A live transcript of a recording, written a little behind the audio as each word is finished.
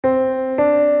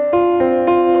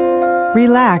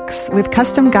Relax with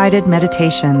custom-guided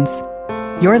meditations.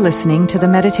 You're listening to The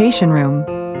Meditation Room,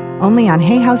 only on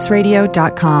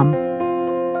HayHouseRadio.com.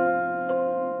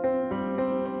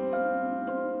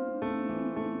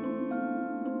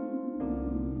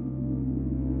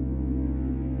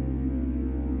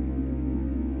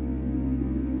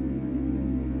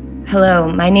 Hello,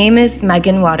 my name is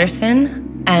Meggan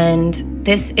Watterson, and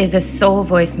this is a soul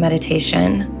voice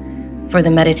meditation for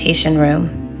the Meditation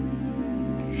Room.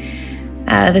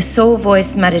 The soul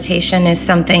voice meditation is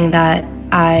something that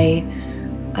I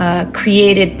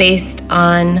created based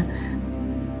on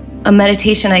a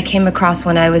meditation I came across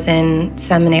when I was in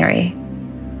seminary.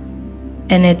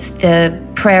 And it's the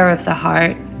prayer of the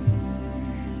heart.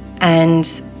 And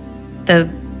the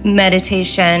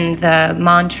meditation, the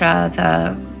mantra,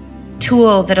 the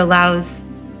tool that allows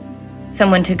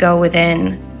someone to go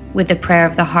within with the prayer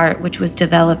of the heart, which was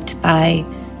developed by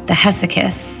the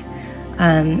Hesychists.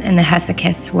 And the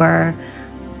Hesychists were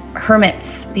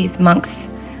hermits, these monks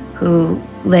who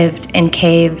lived in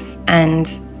caves and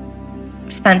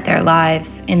spent their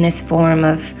lives in this form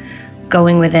of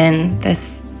going within,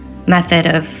 this method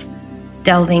of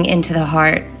delving into the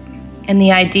heart. And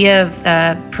the idea of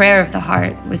the prayer of the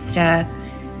heart was to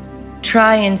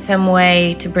try in some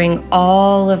way to bring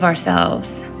all of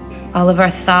ourselves, all of our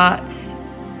thoughts,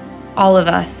 all of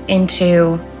us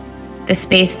into the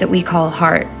space that we call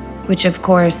heart, which of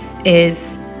course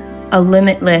is a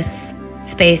limitless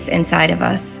space inside of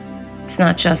us. It's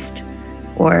not just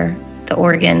or the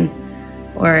organ,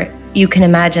 or you can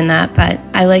imagine that, but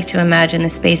I like to imagine the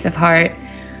space of heart,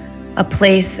 a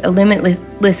place, a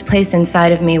limitless place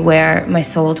inside of me where my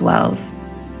soul dwells.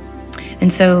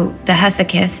 And so the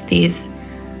Hesychists, these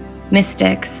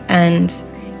mystics and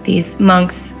these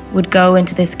monks, would go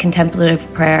into this contemplative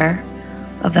prayer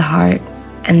of the heart,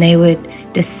 and they would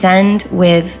descend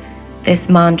with this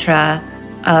mantra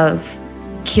of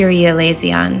Kyrie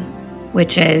eleison,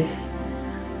 which is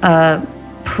a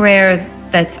prayer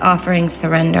that's offering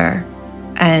surrender.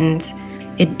 And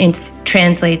it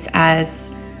translates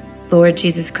as, Lord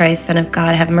Jesus Christ, Son of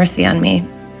God, have mercy on me.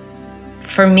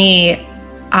 For me,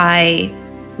 I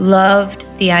loved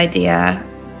the idea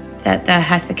that the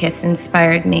Hesychists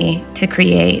inspired me to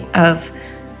create, of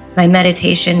my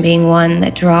meditation being one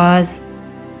that draws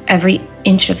every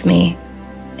inch of me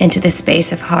into the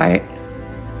space of heart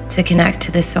to connect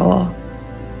to the soul.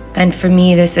 And for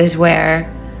me, this is where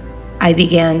I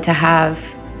began to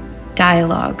have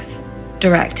dialogues,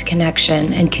 direct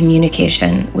connection and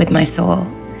communication with my soul,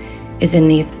 is in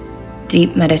these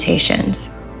deep meditations.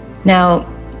 Now,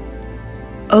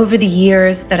 over the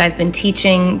years that I've been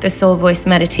teaching the soul voice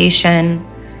meditation,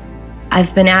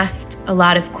 I've been asked a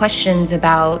lot of questions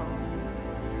about,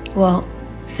 well,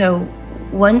 so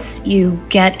once you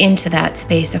get into that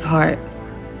space of heart,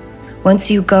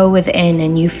 once you go within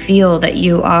and you feel that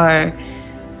you are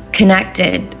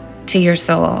connected to your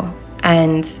soul,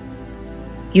 and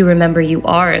you remember you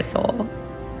are a soul,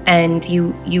 and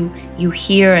you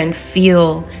hear and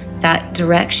feel that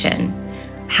direction,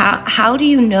 how do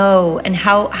you know, and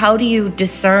how do you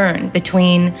discern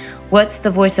between what's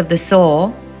the voice of the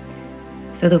soul,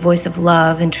 so the voice of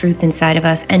love and truth inside of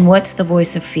us, and what's the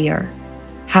voice of fear?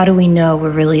 How do we know we're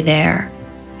really there?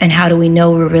 And how do we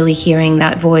know we're really hearing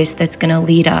that voice that's going to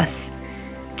lead us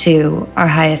to our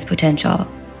highest potential?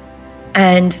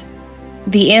 And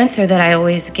the answer that I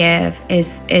always give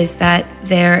is that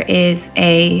there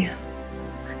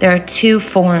are two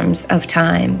forms of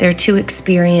time. There are two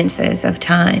experiences of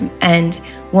time. And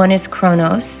one is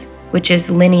chronos, which is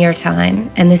linear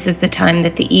time. And this is the time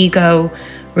that the ego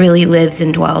really lives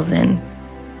and dwells in.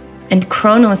 And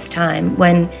chronos time,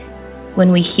 when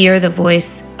we hear the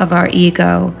voice of our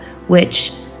ego,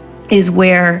 which is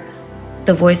where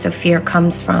the voice of fear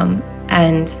comes from.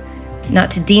 And not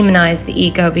to demonize the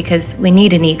ego, because we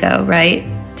need an ego, right?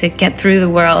 To get through the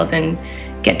world and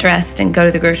get dressed and go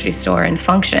to the grocery store and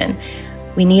function.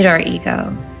 We need our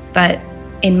ego. But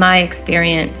in my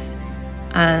experience,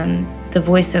 the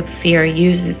voice of fear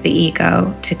uses the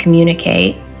ego to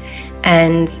communicate.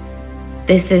 And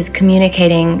this is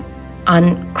communicating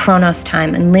on chronos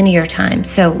time and linear time.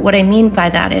 So what I mean by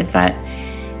that is that,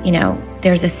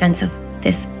 there's a sense of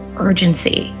this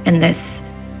urgency and this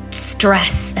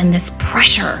stress and this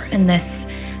pressure and this,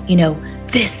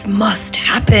 this must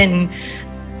happen.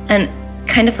 And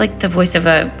kind of like the voice of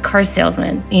a car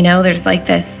salesman, there's like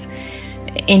this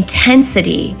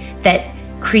intensity that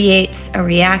creates a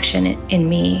reaction in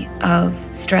me of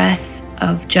stress,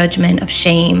 of judgment, of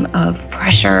shame, of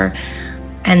pressure,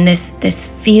 and this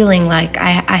feeling like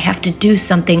I have to do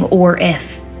something, or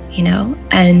if,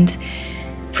 and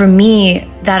for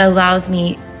me, that allows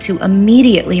me to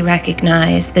immediately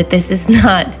recognize that this is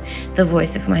not the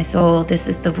voice of my soul. This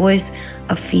is the voice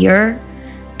of fear,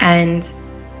 and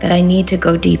that I need to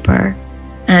go deeper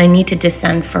and I need to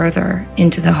descend further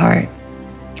into the heart.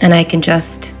 And I can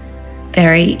just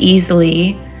very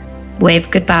easily wave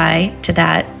goodbye to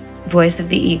that voice of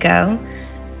the ego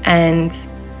and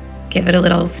give it a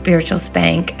little spiritual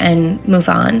spank and move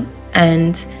on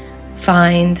and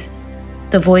find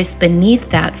the voice beneath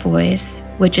that voice,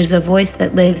 which is a voice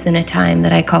that lives in a time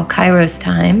that I call Kairos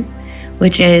time,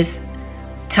 which is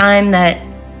time that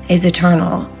is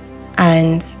eternal.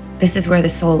 And this is where the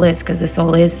soul lives, because the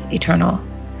soul is eternal.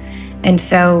 And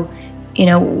so,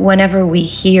 whenever we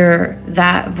hear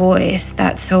that voice,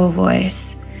 that soul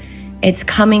voice, it's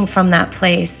coming from that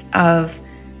place of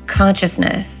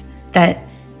consciousness that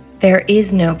there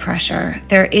is no pressure,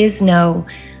 there is no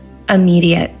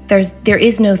immediate, there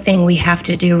is no thing we have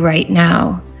to do right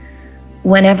now.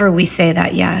 Whenever we say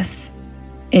that yes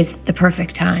is the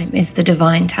perfect time, is the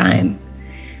divine time.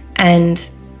 And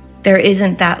there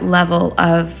isn't that level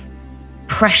of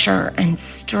pressure and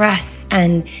stress,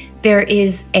 and there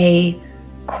is a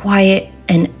quiet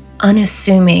and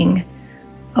unassuming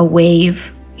a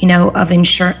wave,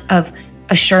 of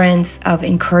assurance, of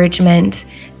encouragement.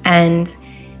 And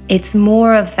it's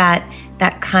more of that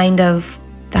kind of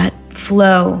that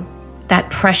flow, that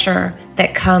pressure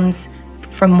that comes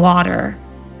from water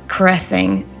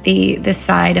caressing the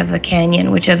side of a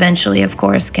canyon, which eventually, of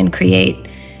course, can create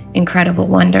incredible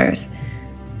wonders.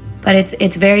 But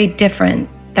it's very different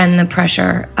than the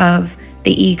pressure of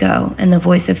the ego and the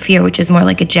voice of fear, which is more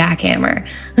like a jackhammer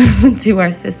to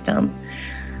our system.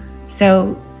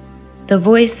 So the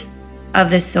voice of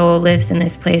the soul lives in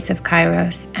this place of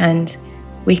Kairos, and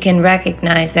we can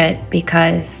recognize it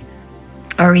because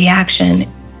our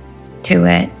reaction to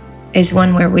it is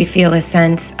one where we feel a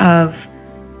sense of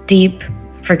deep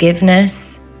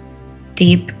forgiveness,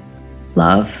 deep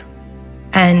love,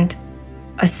 and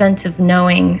a sense of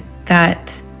knowing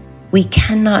that we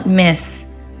cannot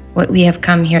miss what we have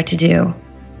come here to do.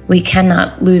 We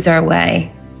cannot lose our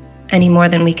way any more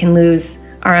than we can lose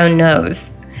our own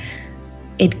nose.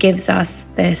 It gives us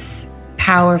this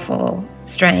powerful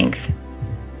strength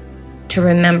to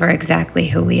remember exactly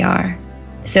who we are.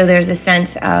 So there's a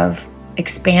sense of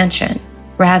expansion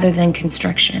rather than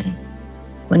constriction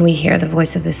when we hear the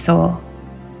voice of the soul,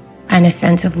 and a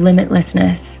sense of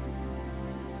limitlessness,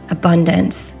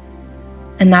 abundance.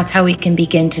 And that's how we can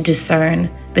begin to discern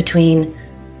between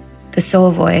the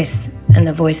soul voice and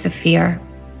the voice of fear.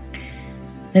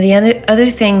 Now, the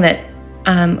other thing that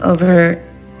over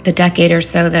the decade or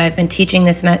so that I've been teaching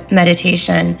this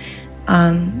meditation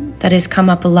that has come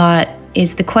up a lot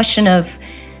is the question of,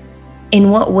 in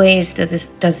what ways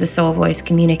does the soul voice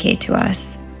communicate to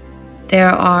us? There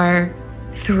are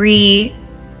 3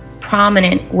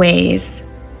 prominent ways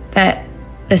that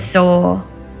the soul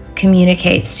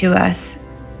communicates to us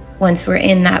once we're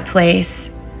in that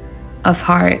place of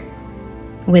heart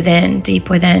within, deep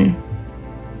within.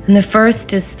 And the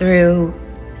first is through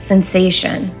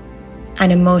sensation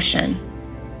and emotion.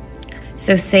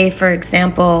 So say, for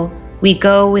example, we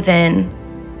go within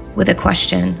with a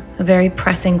question, a very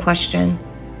pressing question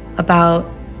about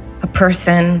a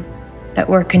person that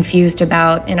we're confused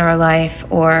about in our life,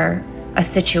 or a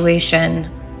situation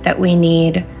that we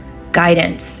need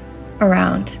guidance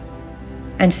around.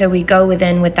 And so we go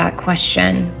within with that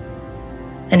question,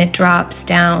 and it drops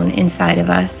down inside of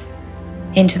us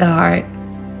into the heart.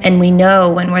 And we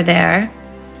know when we're there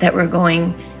that we're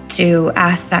going to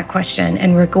ask that question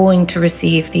and we're going to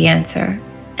receive the answer.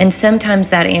 And sometimes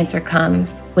that answer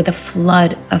comes with a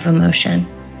flood of emotion,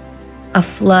 a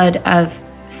flood of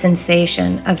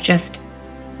sensation, of just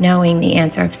knowing the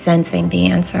answer, of sensing the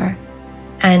answer.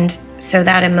 And so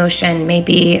that emotion may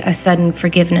be a sudden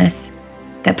forgiveness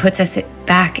that puts us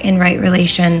back in right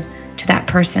relation to that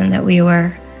person that we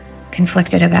were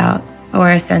conflicted about,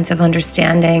 or a sense of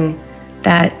understanding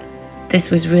that this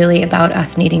was really about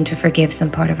us needing to forgive some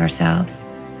part of ourselves.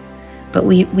 But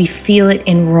we feel it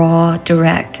in raw,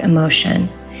 direct emotion,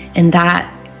 and that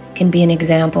can be an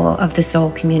example of the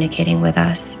soul communicating with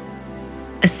us.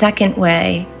 A second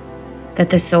way that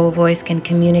the soul voice can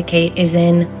communicate is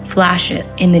in flash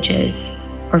images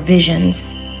or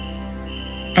visions.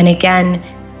 And again,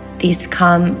 these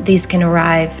can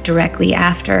arrive directly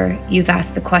after you've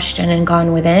asked the question and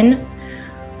gone within,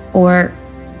 or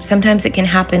sometimes it can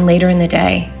happen later in the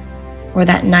day or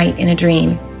that night in a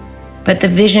dream. But the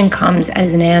vision comes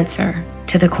as an answer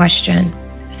to the question.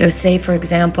 So say, for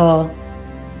example,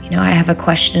 I have a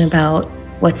question about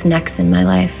what's next in my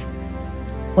life.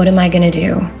 What am I going to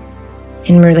do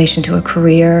in relation to a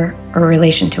career or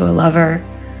relation to a lover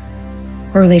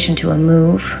or relation to a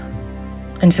move.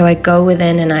 And so I go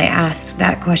within and I ask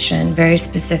that question very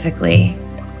specifically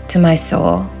to my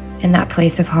soul in that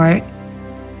place of heart.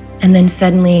 And then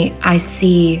suddenly I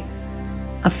see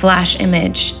a flash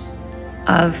image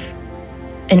of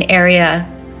an area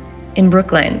in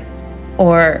Brooklyn,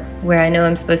 or where I know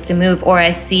I'm supposed to move, or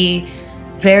I see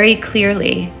very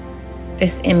clearly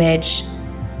this image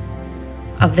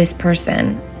of this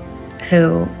person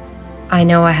who I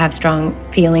know I have strong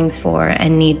feelings for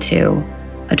and need to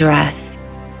address.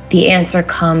 The answer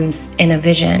comes in a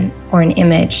vision or an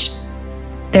image.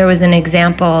 There was an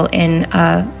example in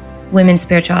a women's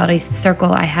spirituality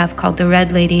circle I have called the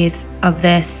Red Ladies of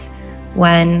this,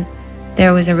 when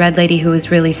there was a red lady who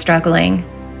was really struggling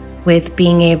with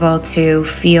being able to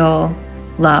feel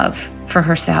love for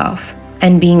herself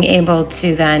and being able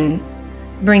to then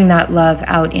bring that love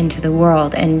out into the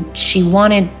world. And she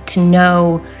wanted to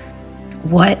know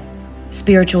what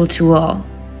spiritual tool,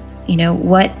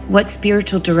 what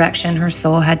spiritual direction her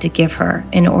soul had to give her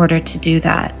in order to do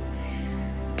that,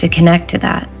 to connect to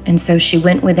that. And so she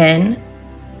went within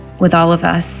with all of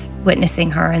us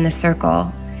witnessing her in the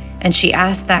circle, and she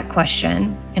asked that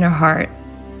question in her heart,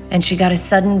 and she got a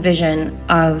sudden vision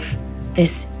of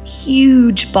this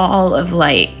huge ball of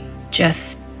light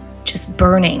just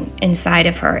burning inside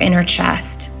of her, in her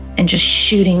chest, and just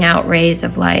shooting out rays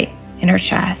of light in her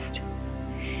chest.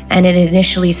 And it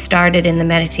initially started in the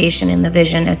meditation, in the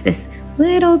vision, as this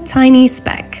little tiny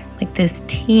speck, like this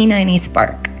teeny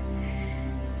spark.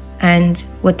 And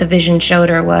what the vision showed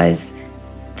her was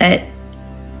that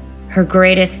her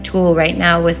greatest tool right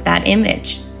now was that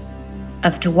image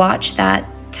of to watch that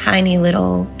tiny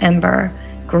little ember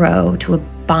grow to a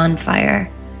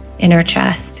bonfire in her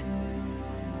chest,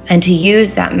 and to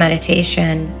use that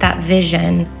meditation, that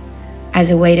vision, as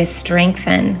a way to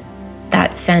strengthen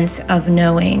that sense of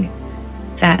knowing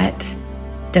that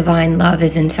divine love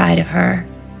is inside of her,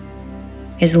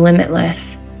 is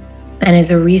limitless, and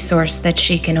is a resource that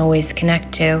she can always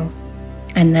connect to.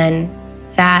 And then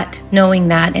that, knowing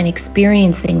that and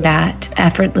experiencing that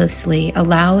effortlessly,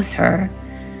 allows her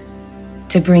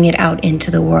to bring it out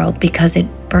into the world, because it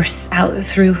bursts out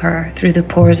through her, through the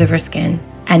pores of her skin,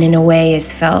 and in a way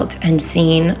is felt and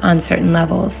seen on certain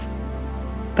levels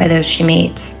by those she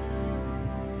meets.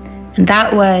 And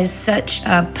that was such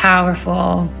a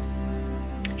powerful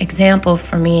example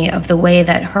for me of the way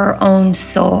that her own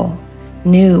soul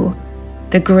knew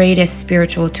the greatest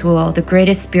spiritual tool, the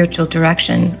greatest spiritual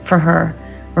direction for her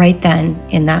right then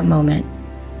in that moment.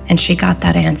 And she got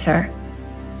that answer.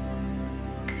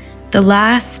 The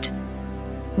last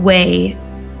way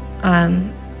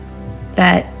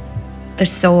that the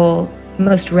soul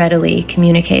most readily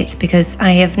communicates, because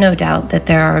I have no doubt that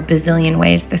there are a bazillion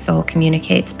ways the soul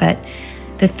communicates, but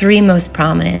the three most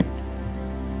prominent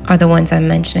are the ones I'm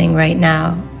mentioning right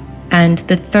now. And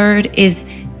the third is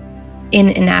in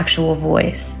an actual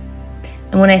voice.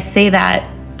 And when I say that,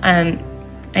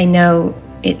 I know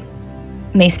it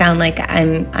may sound like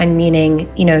I'm meaning,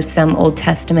 some Old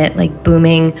Testament like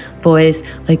booming voice,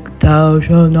 like thou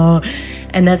shalt not.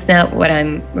 And that's not what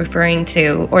I'm referring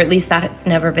to, or at least that's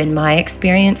never been my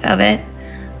experience of it.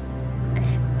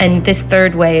 And this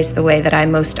third way is the way that I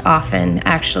most often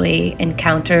actually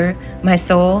encounter my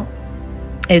soul,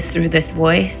 is through this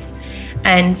voice.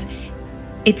 And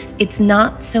it's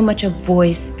not so much a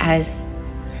voice as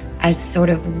sort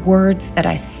of words that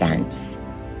I sense,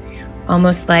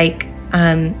 almost like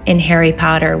in Harry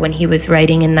Potter when he was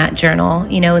writing in that journal,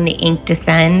 and the ink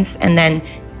descends and then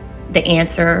the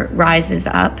answer rises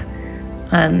up.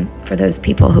 For those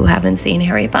people who haven't seen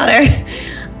Harry Potter,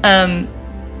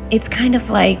 it's kind of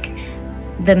like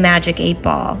the magic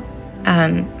 8-ball.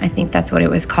 I think that's what it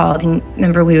was called. And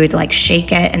remember, we would like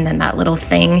shake it, and then that little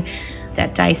thing,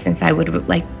 that dice inside would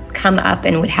like come up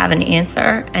and would have an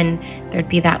answer, and there'd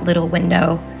be that little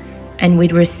window, and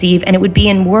we'd receive, and it would be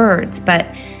in words, but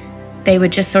they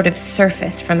would just sort of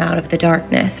surface from out of the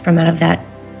darkness, from out of that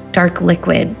dark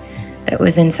liquid that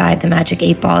was inside the magic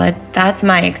 8-ball. That's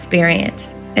my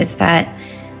experience, is that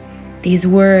these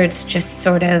words just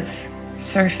sort of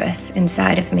surface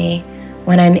inside of me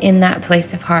when I'm in that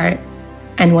place of heart,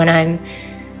 and when I'm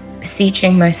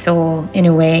beseeching my soul in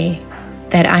a way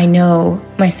that I know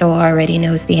my soul already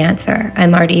knows the answer.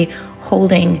 I'm already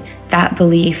holding that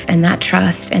belief and that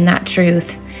trust and that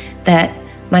truth that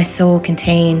my soul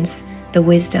contains the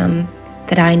wisdom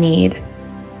that I need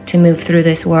to move through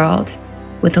this world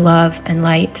with love and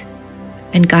light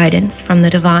and guidance from the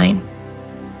divine.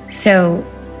 So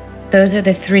those are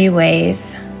the three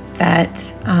ways that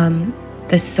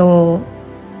the soul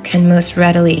can most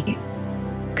readily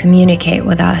communicate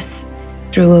with us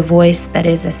through a voice that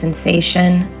is a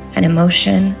sensation, an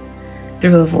emotion,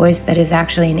 through a voice that is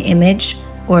actually an image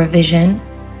or a vision,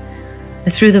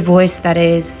 through the voice that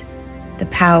is the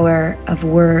power of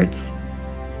words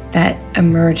that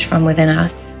emerge from within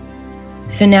us.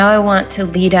 So now I want to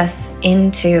lead us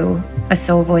into a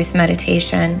soul voice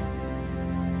meditation.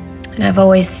 And I've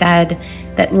always said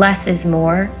that less is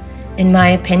more, in my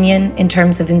opinion, in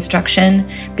terms of instruction,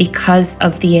 because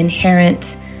of the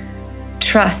inherent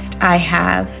trust I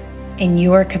have in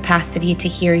your capacity to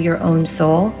hear your own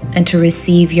soul and to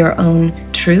receive your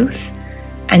own truth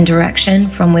and direction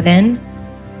from within.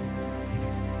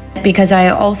 Because I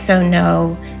also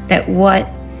know that what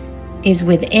is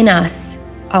within us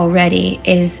already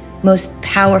is most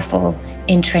powerful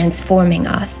in transforming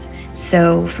us.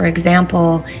 So, for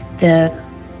example, the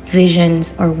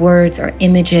visions or words or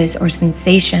images or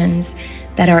sensations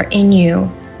that are in you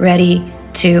ready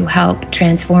to help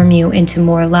transform you into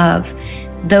more love,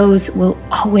 those will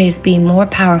always be more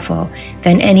powerful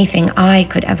than anything I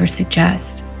could ever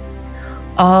suggest.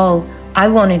 All I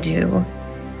want to do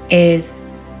is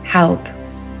help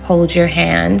hold your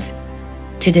hand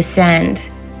to descend,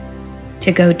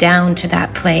 to go down to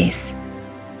that place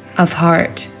of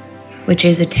heart, which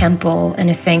is a temple and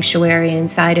a sanctuary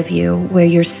inside of you where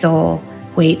your soul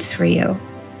waits for you.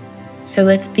 So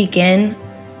let's begin,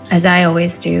 as I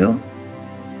always do,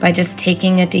 by just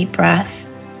taking a deep breath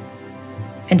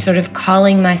and sort of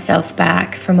calling myself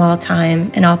back from all time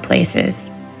and all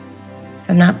places.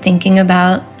 So I'm not thinking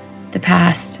about the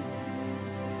past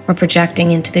or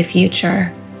projecting into the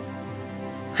future.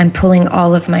 I'm pulling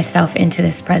all of myself into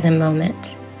this present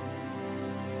moment.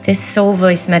 This soul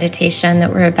voice meditation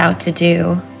that we're about to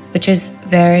do, which is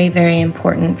very, very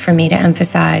important for me to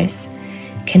emphasize,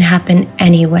 can happen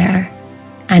anywhere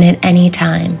and at any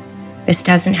time. This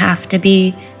doesn't have to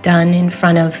be done in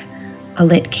front of a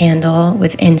lit candle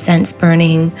with incense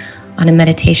burning on a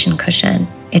meditation cushion.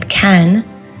 It can,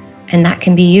 and that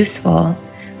can be useful,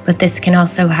 but this can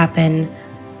also happen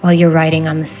while you're riding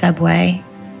on the subway,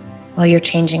 while you're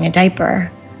changing a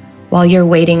diaper, while you're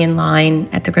waiting in line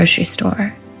at the grocery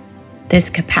store. This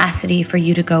capacity for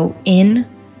you to go in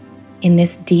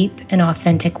this deep and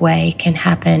authentic way can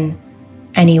happen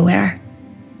anywhere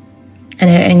and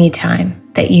at any time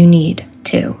that you need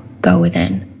to go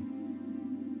within.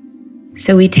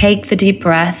 So we take the deep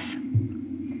breath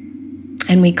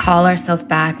and we call ourselves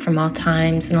back from all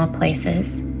times and all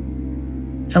places,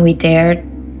 and we dare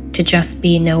to just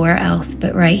be nowhere else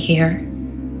but right here.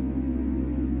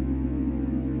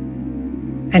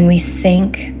 And we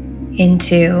sink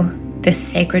into this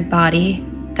sacred body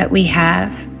that we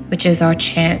have, which is our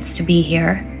chance to be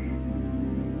here.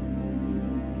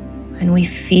 And we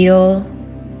feel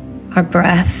our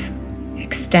breath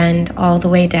extend all the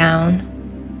way down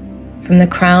from the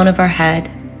crown of our head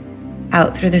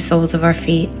out through the soles of our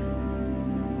feet,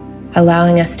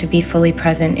 allowing us to be fully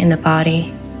present in the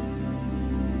body.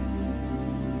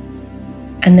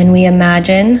 And then we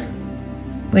imagine,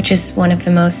 which is one of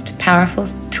the most powerful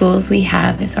tools we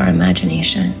have, is our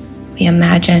imagination. We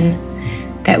imagine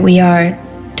that we are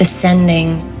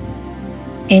descending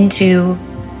into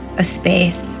a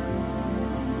space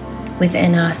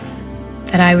within us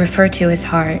that I refer to as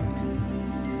heart,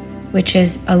 which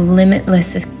is a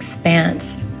limitless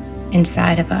expanse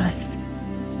inside of us.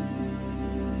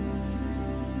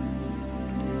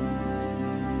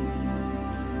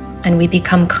 And we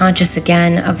become conscious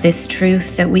again of this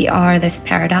truth that we are this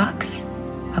paradox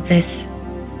of this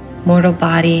mortal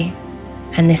body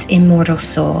and this immortal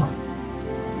soul.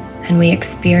 And we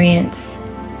experience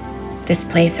this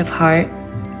place of heart,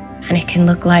 and it can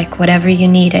look like whatever you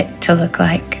need it to look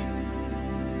like.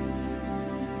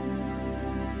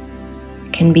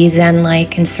 It can be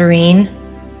zen-like and serene,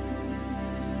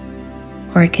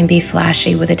 or it can be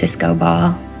flashy with a disco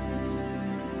ball.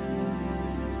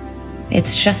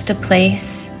 It's just a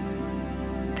place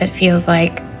that feels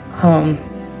like home,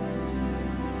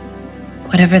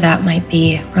 whatever that might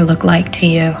be or look like to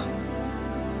you.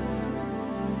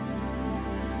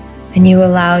 And you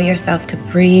allow yourself to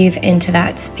breathe into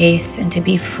that space and to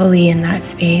be fully in that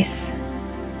space,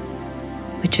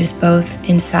 which is both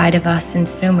inside of us and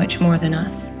so much more than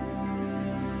us.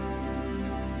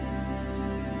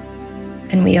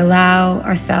 And we allow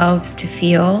ourselves to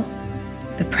feel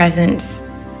the presence,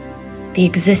 the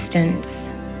existence,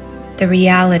 the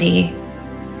reality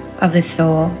of the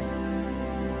soul.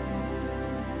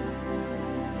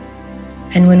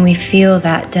 And when we feel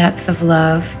that depth of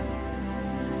love,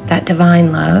 that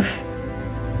divine love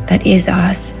that is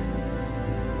us,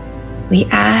 we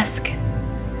ask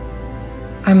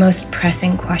our most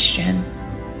pressing question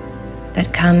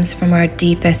that comes from our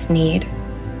deepest need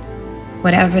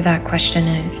whatever that question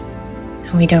is,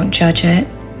 and we don't judge it.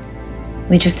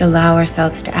 We just allow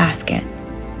ourselves to ask it.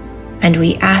 And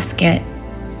we ask it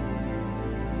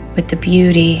with the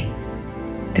beauty,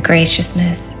 the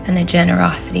graciousness, and the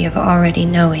generosity of already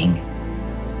knowing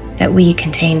that we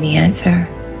contain the answer,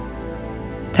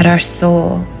 that our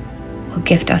soul will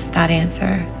gift us that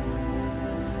answer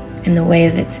in the way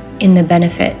that's in the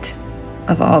benefit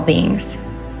of all beings.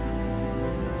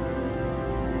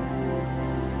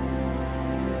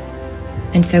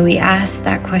 And so we ask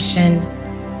that question,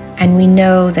 and we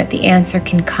know that the answer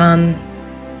can come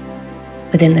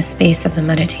within the space of the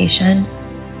meditation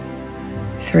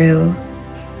through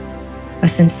a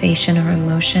sensation or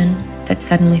emotion that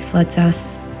suddenly floods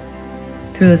us,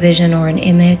 through a vision or an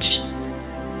image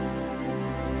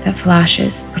that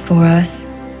flashes before us,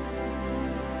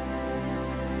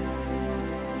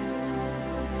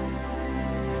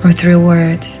 or through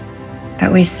words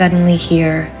that we suddenly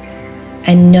hear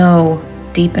and know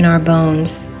deep in our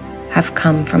bones have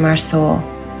come from our soul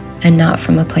and not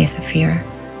from a place of fear.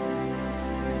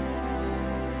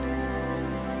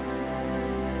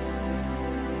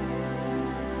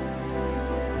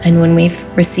 And when we've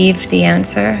received the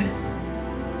answer,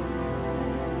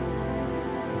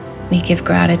 we give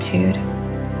gratitude.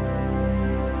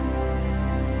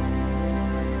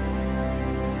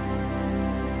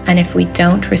 And if we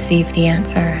don't receive the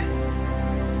answer,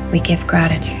 we give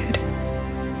gratitude,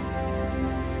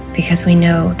 because we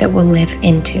know that we'll live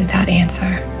into that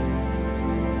answer.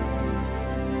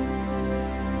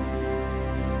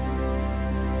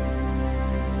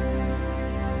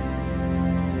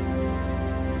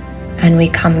 And we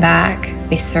come back,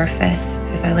 we surface,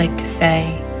 as I like to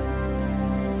say,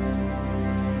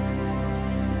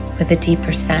 with a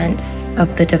deeper sense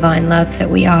of the divine love that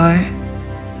we are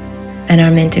and are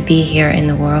meant to be here in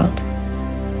the world.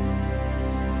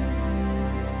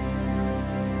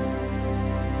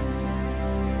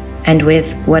 And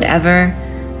with whatever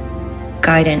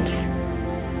guidance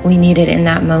we needed in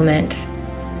that moment,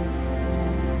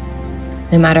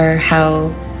 no matter how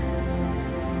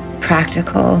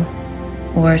practical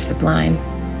or sublime.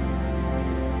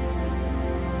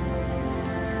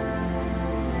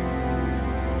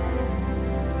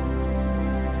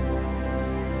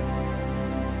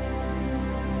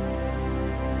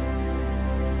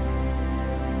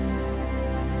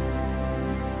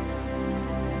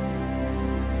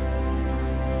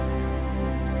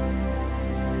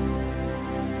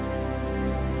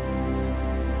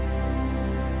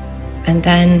 And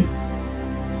then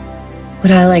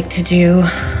what I like to do,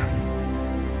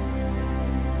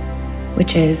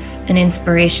 which is an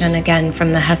inspiration again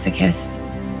from the Hesychist,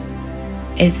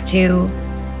 is to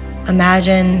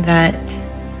imagine that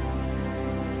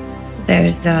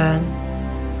there's an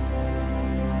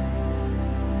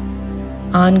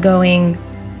ongoing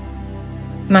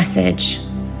message,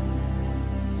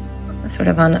 sort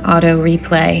of on auto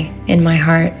replay in my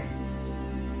heart,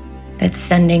 that's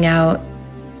sending out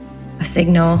a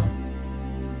signal,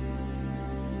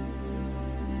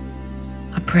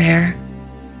 a prayer,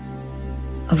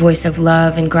 a voice of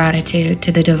love and gratitude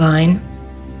to the divine,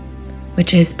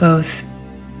 which is both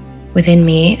within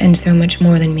me and so much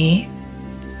more than me,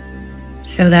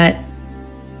 so that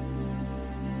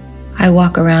I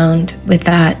walk around with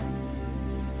that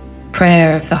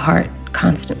prayer of the heart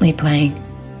constantly playing,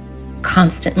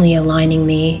 constantly aligning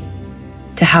me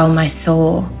to how my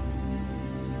soul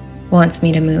wants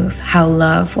me to move, how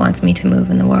love wants me to move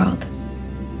in the world.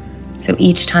 So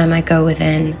each time I go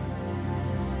within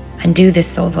and do this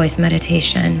soul voice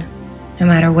meditation, no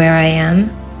matter where I am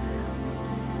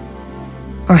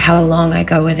or how long I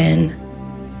go within,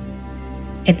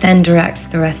 it then directs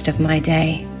the rest of my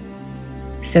day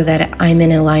so that I'm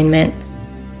in alignment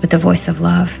with the voice of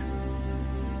love.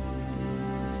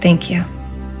 Thank you.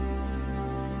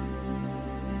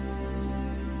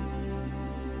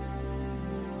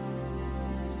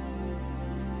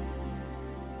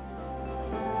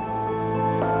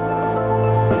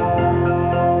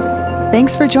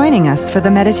 Thanks for joining us for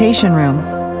the Meditation Room,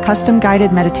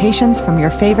 custom-guided meditations from your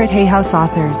favorite Hay House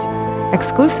authors,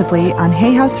 exclusively on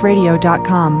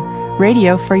hayhouseradio.com,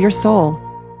 radio for your soul.